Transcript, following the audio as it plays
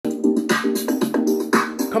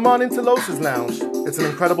Come on into Los's Lounge. It's an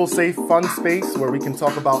incredible, safe, fun space where we can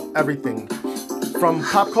talk about everything. From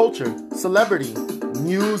pop culture, celebrity,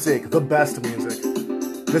 music, the best music,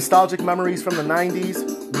 nostalgic memories from the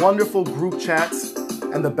 90s, wonderful group chats,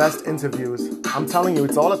 and the best interviews. I'm telling you,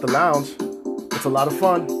 it's all at the lounge. It's a lot of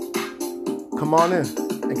fun. Come on in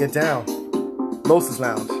and get down. Los's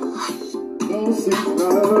Lounge. Los's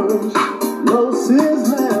Lounge. Los's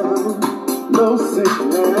Lounge. Los's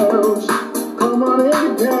Lounge. Come on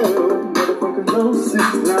and get down. Motherfucking Los's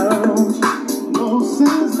Lounge.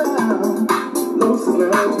 Los's Lounge. Los's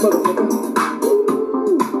Lounge, motherfucker.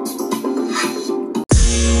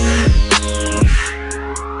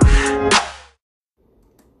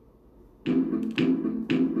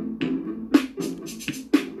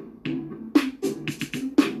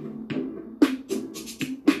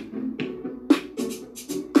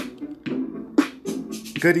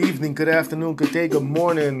 Good evening, good afternoon, good day, good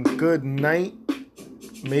morning, good night,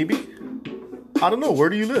 maybe? I don't know, where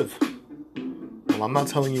do you live? Well, I'm not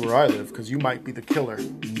telling you where I live, because you might be the killer.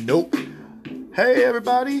 Nope. Hey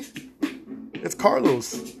everybody, it's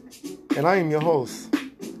Carlos, and I am your host,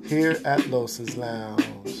 here at Los's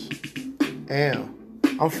Lounge. And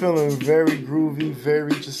I'm feeling very groovy,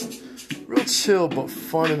 very just real chill, but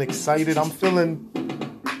fun and excited. I'm feeling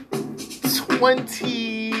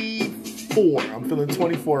 24. I'm feeling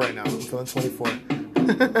 24 right now. I'm feeling 24.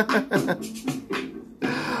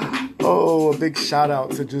 Oh, a big shout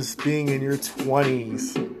out to just being in your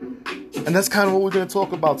 20s. And that's kind of what we're going to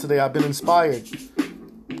talk about today. I've been inspired.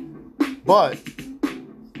 But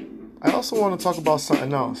I also want to talk about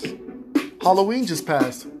something else. Halloween just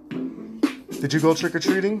passed. Did you go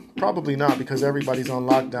trick-or-treating? Probably not, because everybody's on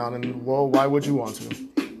lockdown. And, well, why would you want to?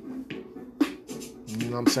 You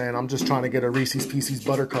know what I'm saying? I'm just trying to get a Reese's Pieces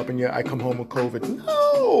Buttercup, and yet I come home with COVID.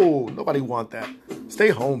 No! Nobody want that. Stay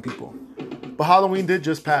home, people. But Halloween did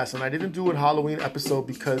just pass, and I didn't do a Halloween episode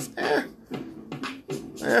because,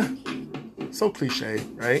 so cliche,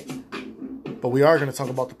 right? But we are going to talk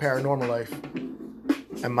about the paranormal life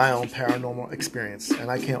and my own paranormal experience.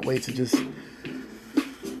 And I can't wait to just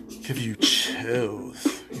give you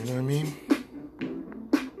chills. You know what I mean?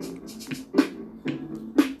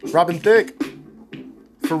 Robin Thicke.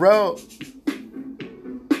 Pharrell.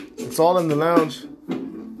 It's all in the lounge.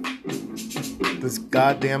 This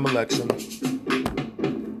goddamn election.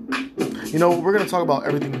 You know, we're going to talk about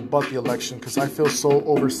everything but the election because I feel so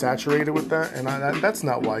oversaturated with that. And that's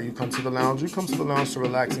not why you come to the lounge. You come to the lounge to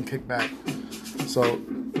relax and kick back. So,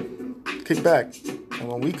 kick back. And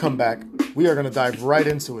when we come back, we are going to dive right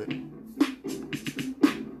into it.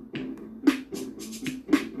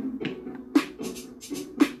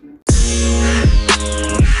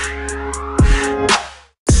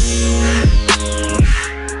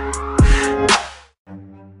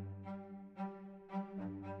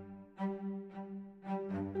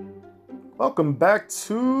 Welcome back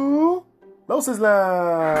to Los's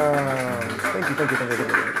Lounge. Thank you.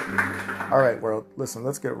 All right, world. Listen,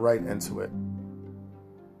 let's get right into it.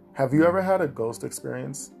 Have you ever had a ghost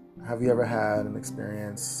experience? Have you ever had an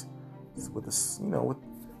experience with with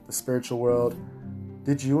the spiritual world?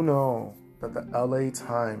 Did you know that the LA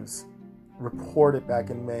Times reported back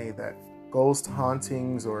in May that ghost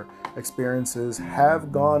hauntings or experiences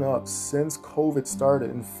have gone up since COVID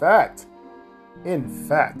started? In fact,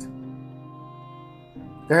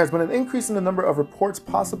 there has been an increase in the number of reports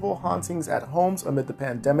possible hauntings at homes amid the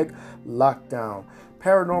pandemic lockdown.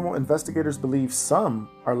 Paranormal investigators believe some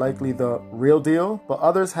are likely the real deal, but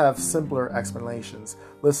others have simpler explanations.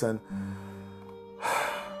 Listen,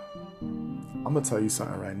 I'm going to tell you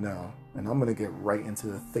something right now, and I'm going to get right into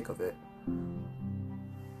the thick of it.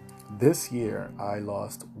 This year, I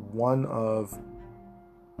lost one of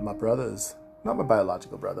my brothers, not my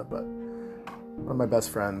biological brother, but one of my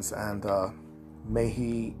best friends, and may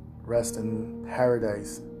he rest in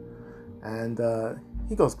paradise. And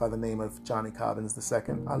he goes by the name of Johnny Cobbins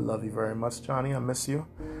II. I love you very much, Johnny. I miss you.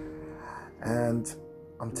 And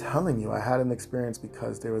I'm telling you, I had an experience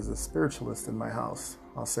because there was a spiritualist in my house.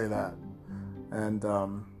 I'll say that. And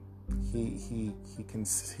he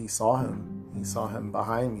saw him. He saw him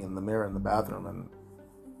behind me in the mirror in the bathroom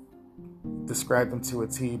and described him to a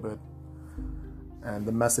T. And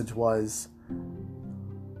the message was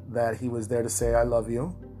that he was there to say I love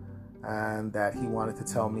you, and that he wanted to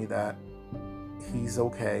tell me that he's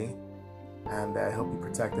okay, and that he'll be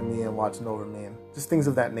protecting me and watching over me, and just things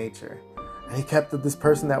of that nature. And he kept this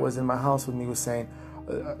person that was in my house with me was saying,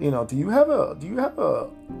 do you have a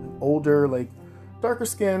older, like darker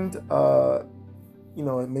skinned,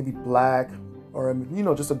 maybe black, or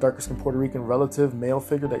just a darker skinned Puerto Rican relative, male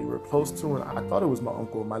figure that you were close to? And I thought it was my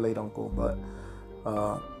uncle, my late uncle, but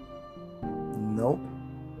Nope.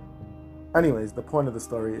 Anyways, the point of the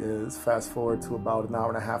story is, fast forward to about an hour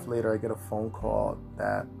and a half later, I get a phone call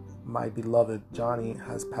that my beloved Johnny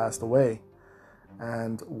has passed away.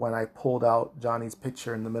 And when I pulled out Johnny's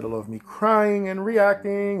picture in the middle of me crying and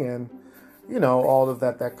reacting and, all of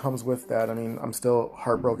that comes with that. I mean, I'm still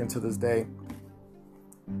heartbroken to this day.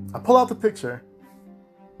 I pull out the picture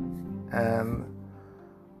and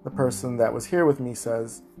the person that was here with me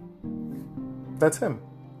says, "That's him.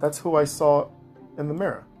 That's who I saw in the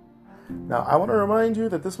mirror." Now, I want to remind you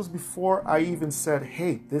that this was before I even said,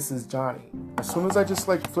 "Hey, this is Johnny." As soon as I just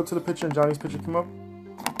flipped to the picture and Johnny's picture came up,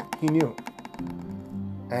 he knew.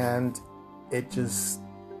 And it just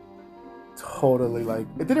totally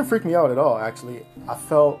it didn't freak me out at all, actually. I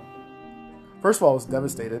felt, first of all, I was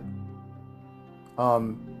devastated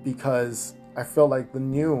because I felt like the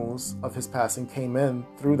news of his passing came in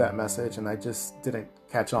through that message, and I just didn't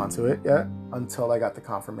catch on to it yet until I got the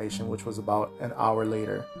confirmation, which was about an hour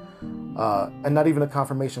later. And not even a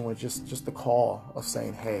confirmation, was just the call of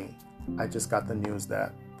saying, "Hey, I just got the news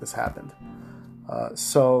that this happened."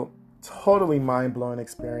 So totally mind-blowing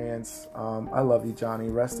experience. I love you, Johnny.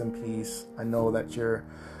 Rest in peace. I know that you're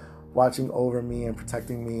watching over me and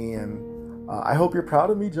protecting me, and I hope you're proud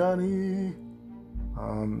of me, Johnny.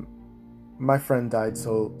 My friend died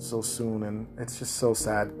so soon, and it's just so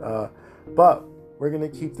sad. But we're gonna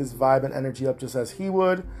keep this vibe and energy up just as he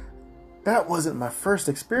would. That wasn't my first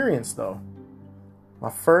experience, though. My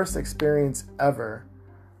first experience ever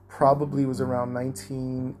probably was around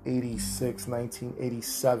 1986,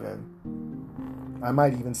 1987. I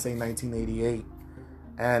might even say 1988.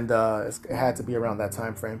 And it had to be around that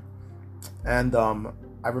time frame. And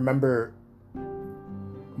I remember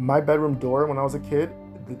my bedroom door when I was a kid,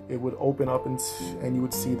 it would open up and you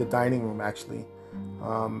would see the dining room, actually.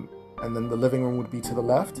 And then the living room would be to the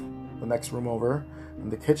left, the next room over,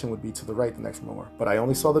 and the kitchen would be to the right, the next room over. But I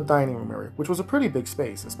only saw the dining room area, which was a pretty big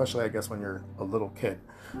space, especially, I guess, when you're a little kid,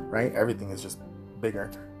 right? Everything is just bigger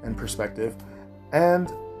in perspective.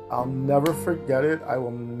 And I'll never forget it. I will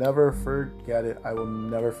never forget it. I will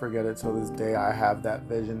never forget it till this day. I have that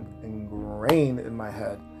vision ingrained in my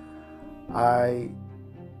head. I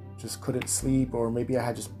just couldn't sleep, or maybe I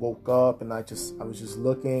had just woke up and I was just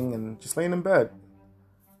looking and just laying in bed.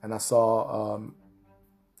 And I saw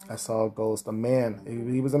a ghost, a man.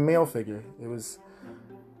 He was a male figure.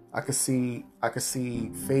 I could see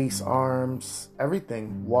face, arms,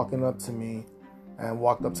 everything walking up to me, and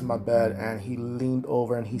walked up to my bed, and he leaned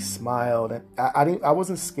over and he smiled, and I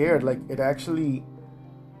wasn't scared. It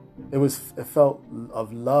felt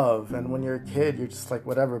of love. And when you're a kid, you're just like,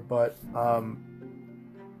 whatever. But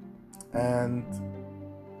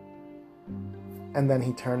and then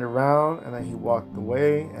he turned around and then he walked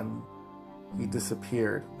away and he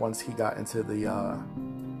disappeared once he got into the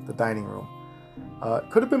dining room.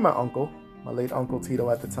 Could have been my uncle, my late Uncle Tito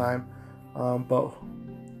at the time. But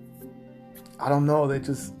I don't know.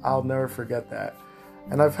 I'll never forget that.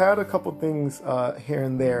 And I've had a couple things here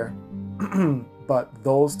and there, but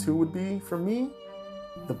those two would be, for me,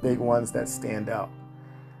 the big ones that stand out.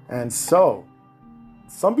 And so,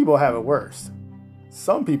 some people have it worse.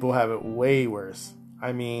 Some people have it way worse.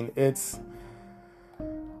 I mean,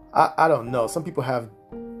 I don't know. Some people have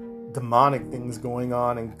demonic things going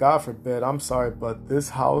on, and God forbid, I'm sorry, but this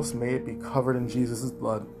house may be covered in Jesus'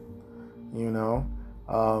 blood.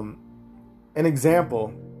 An example,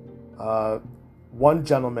 one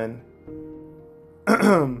gentleman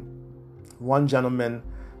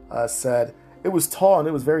said it was tall and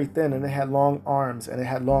it was very thin, and it had long arms and it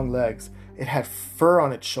had long legs. It had fur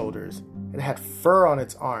on its shoulders. It had fur on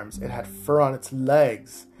its arms. It had fur on its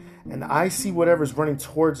legs. And I see whatever's running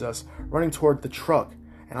towards us, running toward the truck.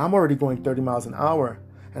 And I'm already going 30 miles an hour.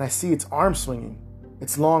 And I see its arms swinging.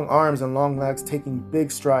 Its long arms and long legs taking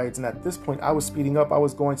big strides. And at this point, I was speeding up. I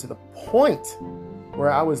was going to the point where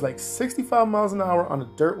I was like 65 miles an hour on a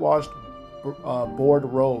dirt-washed board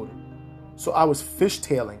road. So I was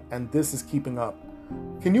fishtailing, and this is keeping up.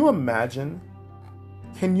 Can you imagine?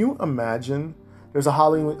 There's a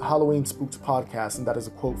Halloween Spooks podcast, and that is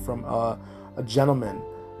a quote from a gentleman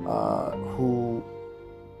who,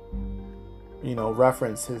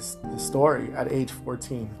 referenced his story at age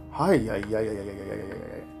 14.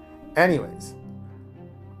 Anyways,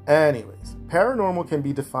 paranormal can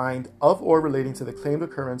be defined of or relating to the claimed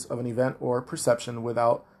occurrence of an event or perception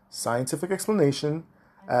without scientific explanation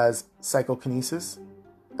as psychokinesis,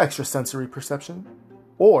 extrasensory perception,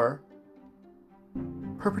 or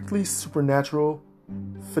perfectly supernatural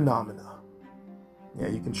phenomena. Yeah,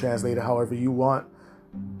 you can translate it however you want,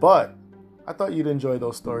 but I thought you'd enjoy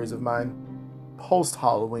those stories of mine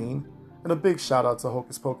post-Halloween, And a big shout out to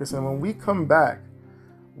Hocus Pocus. And when we come back,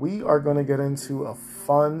 we are going to get into a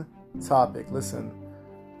fun topic. Listen,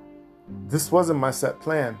 this wasn't my set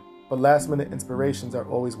plan, but last minute inspirations are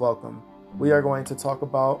always welcome. We are going to talk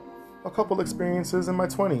about a couple experiences in my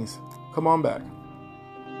 20s. Come on back.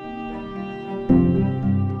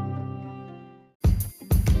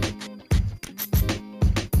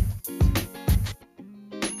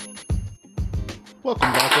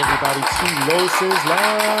 Welcome back, everybody, to Los's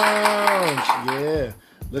Lounge. Yeah,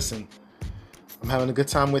 listen, I'm having a good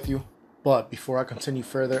time with you. But before I continue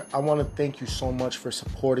further, I want to thank you so much for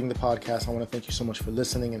supporting the podcast. I want to thank you so much for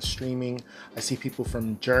listening and streaming. I see people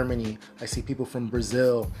from Germany. I see people from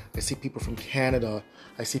Brazil. I see people from Canada.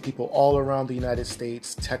 I see people all around the United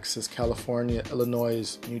States, Texas, California,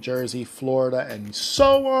 Illinois, New Jersey, Florida, and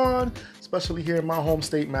so on, especially here in my home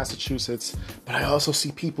state, Massachusetts. But I also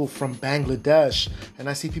see people from Bangladesh, and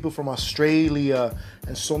I see people from Australia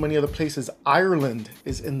and so many other places. Ireland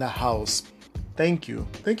is in the house. Thank you.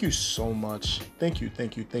 Thank you so much. Thank you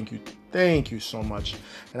so much.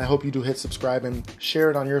 And I hope you do hit subscribe and share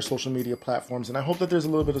it on your social media platforms. And I hope that there's a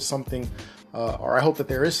little bit of something, or I hope that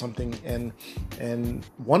there is something in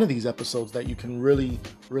one of these episodes that you can really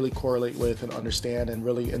correlate with and understand and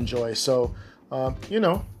really enjoy. So,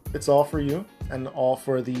 it's all for you and all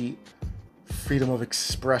for the freedom of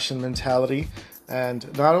expression mentality.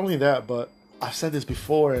 And not only that, but I've said this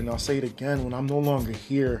before and I'll say it again, when I'm no longer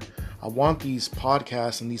here, I want these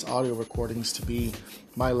podcasts and these audio recordings to be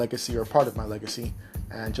my legacy or part of my legacy.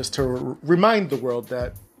 And just to remind the world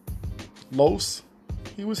that Los,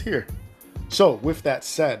 he was here. So with that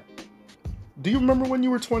said, do you remember when you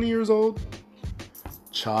were 20 years old?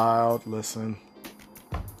 Child, listen,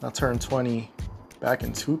 I turned 20 back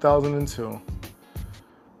in 2002.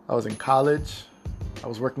 I was in college. I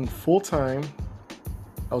was working full-time.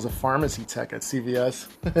 I was a pharmacy tech at CVS.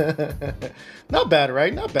 Not bad,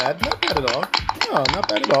 right? Not bad at all. No, not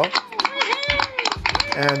bad at all.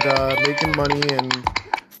 And making money and,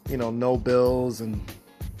 no bills and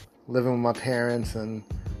living with my parents and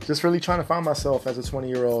just really trying to find myself as a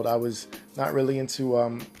 20-year-old. I was not really into,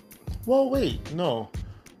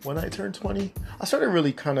 When I turned 20, I started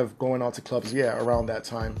really kind of going out to clubs, around that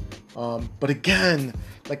time. But again,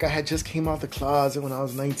 I had just came out the closet when I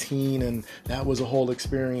was 19, and that was a whole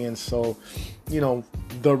experience. So,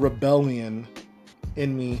 the rebellion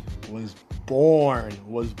in me was born.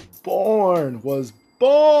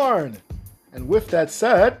 And with that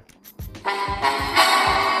said,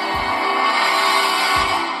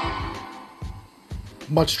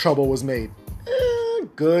 much trouble was made.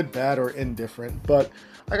 Good, bad, or indifferent. But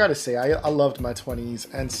I gotta say, I loved my 20s,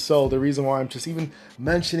 and so the reason why I'm just even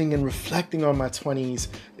mentioning and reflecting on my 20s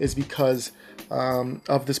is because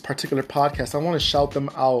of this particular podcast. I want to shout them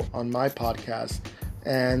out on my podcast,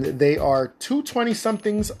 and they are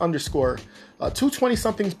 220somethings _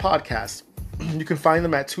 220somethings podcast. You can find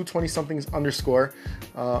them at 220somethings _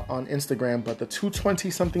 on Instagram, but the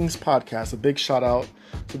 220somethings podcast. A big shout out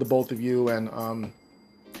to the both of you, and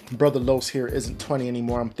Brother Los here isn't 20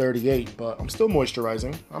 anymore. I'm 38, but I'm still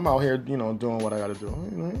moisturizing. I'm out here, doing what I gotta do.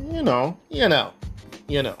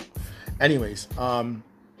 Anyways,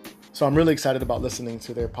 so I'm really excited about listening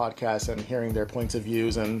to their podcast and hearing their points of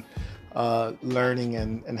views and learning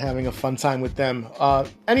and having a fun time with them.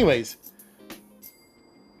 Anyways,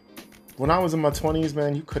 when I was in my 20s,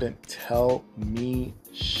 man, you couldn't tell me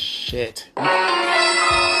shit.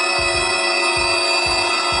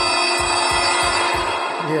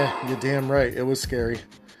 Yeah, you're damn right. It was scary.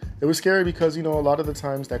 It was scary because, a lot of the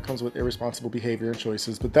times that comes with irresponsible behavior and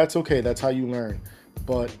choices, but that's okay. That's how you learn.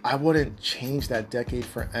 But I wouldn't change that decade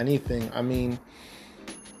for anything. I mean,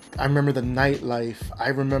 I remember the nightlife. I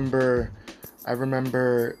remember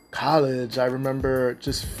college. I remember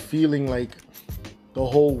just feeling like the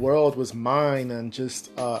whole world was mine and just,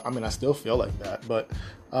 I still feel like that, but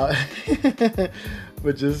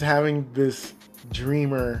just having this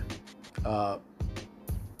dreamer,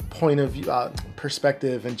 point of view,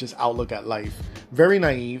 perspective, and just outlook at life. Very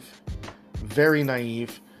naive, very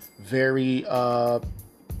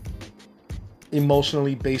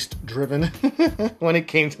emotionally based driven when it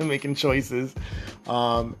came to making choices.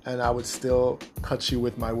 And I would still cut you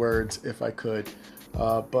with my words if I could.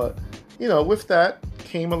 But, with that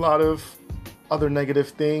came a lot of other negative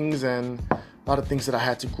things and a lot of things that I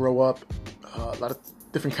had to grow up, a lot of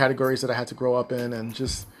different categories that I had to grow up in, and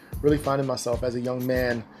just really finding myself as a young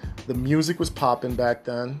man. The music was popping back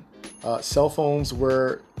then. Cell phones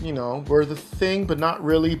were the thing, but not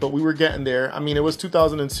really, but we were getting there. I mean, it was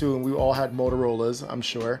 2002 and we all had Motorola's, I'm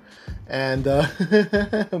sure. And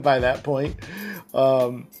by that point,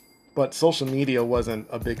 But social media wasn't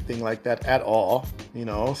a big thing like that at all,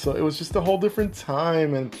 so it was just a whole different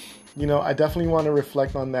time. And, I definitely want to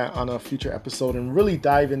reflect on that on a future episode and really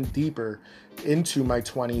dive in deeper into my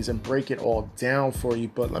 20s and break it all down for you.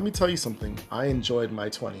 But let me tell you something. I enjoyed my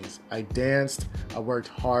 20s. I danced, I worked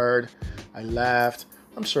hard, I laughed.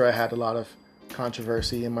 I'm sure I had a lot of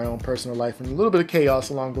controversy in my own personal life and a little bit of chaos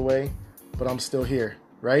along the way, but I'm still here,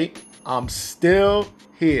 right? I'm still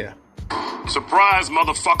here. Surprise,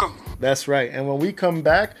 motherfucker. That's right. And when we come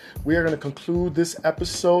back, we are going to conclude this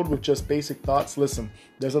episode with just basic thoughts. Listen,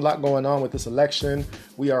 there's a lot going on with this election.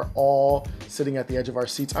 We are all sitting at the edge of our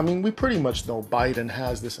seats. I mean, we pretty much know Biden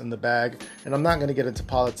has this in the bag, and I'm not going to get into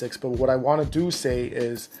politics, but what I want to say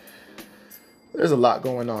is there's a lot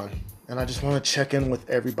going on. And I just want to check in with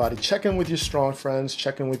everybody. Check in with your strong friends,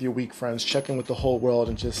 check in with your weak friends, check in with the whole world,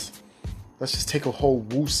 and let's just take a whole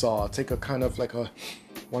woo-saw, take a kind of like a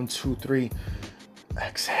 1, 2, 3,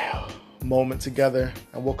 exhale moment together,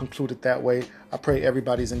 and we'll conclude it that way. I pray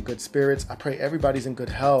everybody's in good spirits. I pray everybody's in good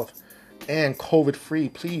health and COVID-free.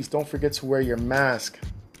 Please don't forget to wear your mask.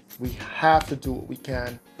 We have to do what we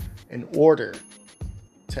can in order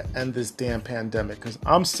to end this damn pandemic, because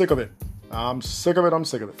I'm sick of it. I'm sick of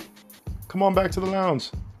it. Come on back to the lounge.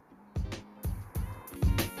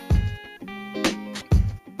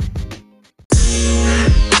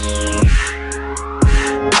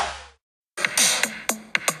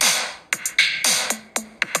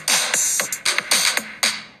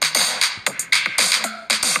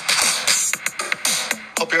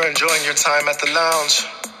 Hope you're enjoying your time at the lounge.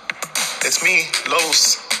 It's me,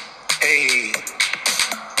 Los. Hey.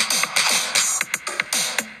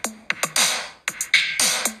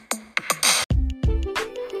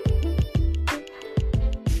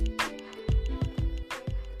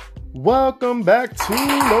 Welcome back to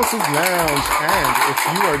Los's Lounge. And if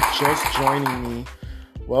you are just joining me,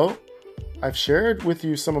 well, I've shared with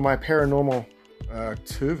you some of my paranormal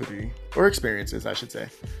activity, or experiences, I should say.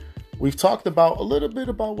 We've talked about a little bit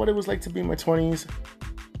about what it was like to be in my 20s,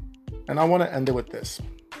 and I want to end it with this.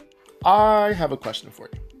 I have a question for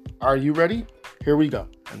you. Are you ready? Here we go.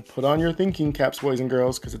 And put on your thinking caps, boys and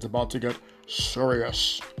girls, because it's about to get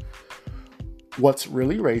serious. What's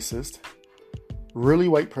really racist, really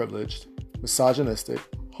white privileged, misogynistic,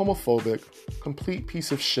 homophobic, complete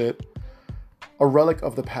piece of shit, a relic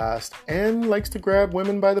of the past, and likes to grab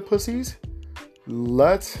women by the pussies?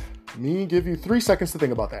 Let me give you 3 seconds to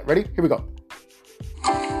think about that. Ready? Here we go.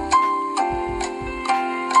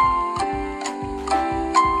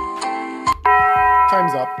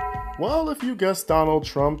 Time's up. Well, if you guessed Donald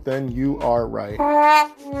Trump, then you are right.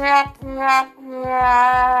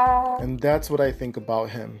 And that's what I think about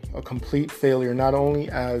him. A complete failure, not only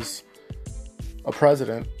as a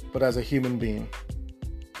president, but as a human being.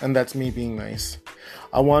 And that's me being nice.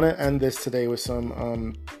 I want to end this today with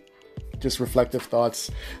some just reflective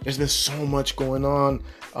thoughts. There's been so much going on.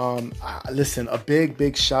 Listen, a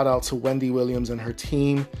big shout out to Wendy Williams and her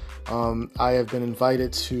team. I have been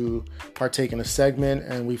invited to partake in a segment,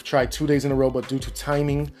 and we've tried 2 days in a row, but due to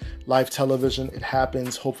timing, live television, it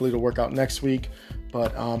happens. Hopefully it'll work out next week.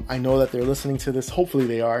 But I know that they're listening to this. Hopefully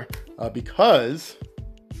they are, because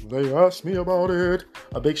they asked me about it.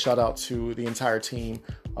 A big shout out to the entire team.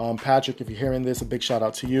 Patrick, if you're hearing this, a big shout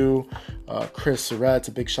out to you. Chris Surratt,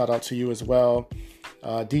 a big shout out to you as well.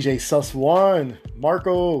 DJ Sus1,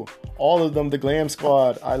 Marco, all of them, the Glam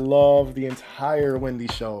Squad. I love the entire Wendy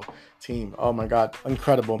Show team. Oh my God,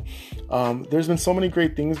 incredible. There's been so many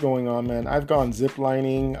great things going on, man. I've gone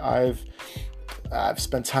ziplining. I've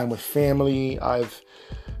spent time with family.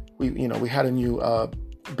 We had a new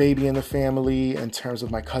baby in the family in terms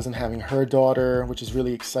of my cousin having her daughter, which is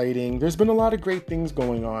really exciting. There's been a lot of great things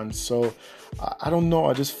going on. So I don't know.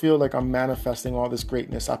 I just feel like I'm manifesting all this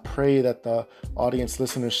greatness. I pray that the audience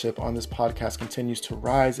listenership on this podcast continues to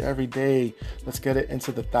rise every day. Let's get it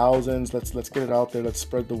into the thousands. Let's get it out there. Let's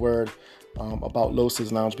spread the word about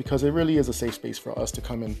Los's Lounge, because it really is a safe space for us to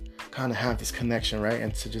come and kind of have this connection, right?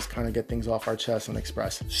 And to just kind of get things off our chest and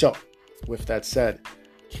express. So with that said,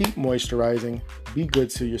 keep moisturizing, be good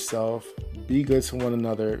to yourself, be good to one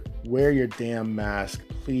another, wear your damn mask,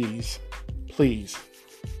 please.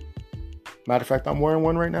 Matter of fact, I'm wearing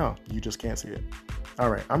one right now. You just can't see it. All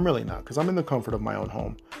right, I'm really not, because I'm in the comfort of my own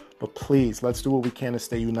home. But please, let's do what we can to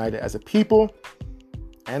stay united as a people.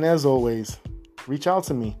 And as always, reach out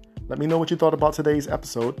to me. Let me know what you thought about today's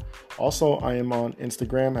episode. Also, I am on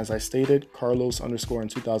Instagram, as I stated,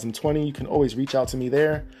 Carlos_in2020. You can always reach out to me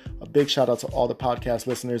there. A big shout out to all the podcast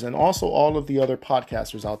listeners and also all of the other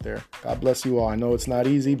podcasters out there. God bless you all. I know it's not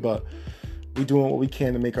easy, but we're doing what we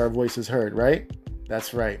can to make our voices heard, right?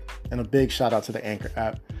 That's right. And a big shout out to the Anchor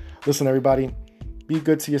app. Listen, everybody, be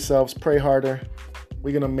good to yourselves. Pray harder.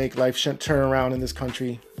 We're going to make life turn around in this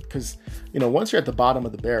country because, once you're at the bottom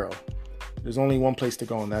of the barrel, there's only one place to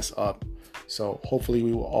go, and that's up. So hopefully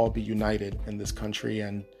we will all be united in this country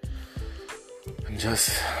and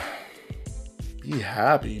just be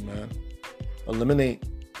happy, man. Eliminate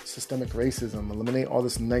systemic racism. Eliminate all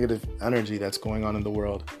this negative energy that's going on in the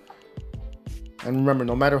world. And remember,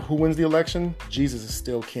 no matter who wins the election, Jesus is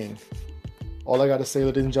still king. All I got to say,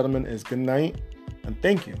 ladies and gentlemen, is good night and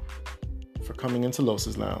thank you for coming into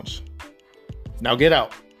Los's Lounge. Now get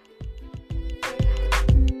out.